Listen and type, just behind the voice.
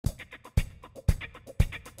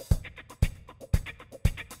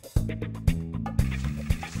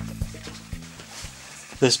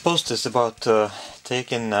This post is about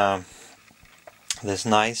taking this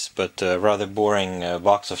nice but rather boring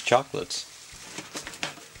box of chocolates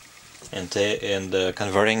and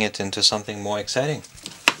converting it into something more exciting.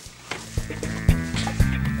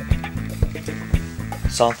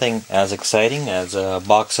 Something as exciting as a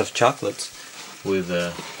box of chocolates with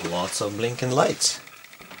lots of blinking lights.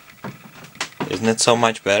 Isn't it so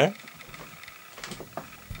much better?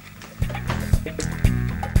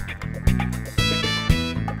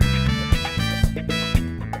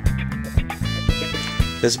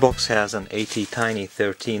 This box has an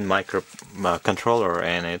ATTiny13 microcontroller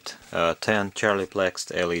in it, 10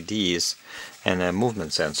 Charlie-plexed LEDs, and a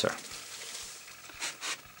movement sensor.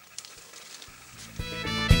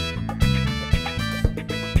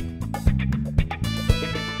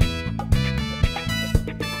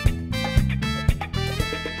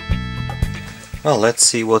 Well, let's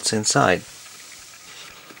see what's inside.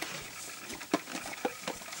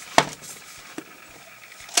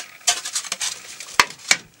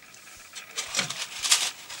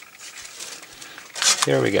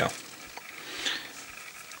 Here we go.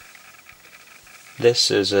 This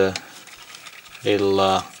is a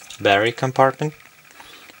little battery compartment.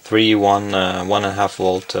 3 1.5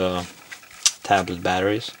 volt tablet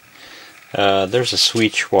batteries. There's a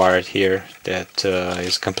switch wired here that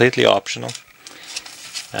is completely optional.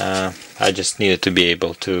 I just needed to be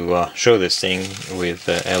able to show this thing with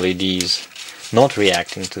LEDs not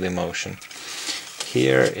reacting to the motion.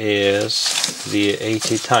 Here is the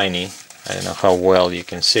ATTiny. I don't know how well you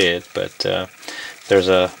can see it, but there's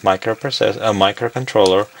a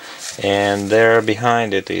microcontroller, and there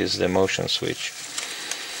behind it is the motion switch.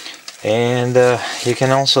 And you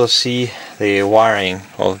can also see the wiring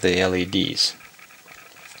of the LEDs.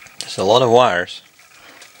 There's a lot of wires,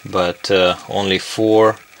 but only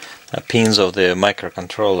 4 pins of the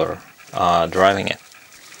microcontroller are driving it.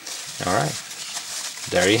 Alright,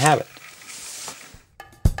 there you have it.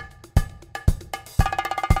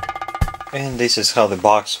 And this is how the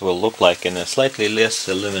box will look like in a slightly less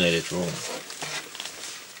illuminated room.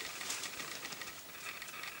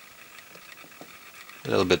 A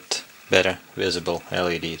little bit better visible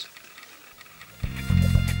LEDs.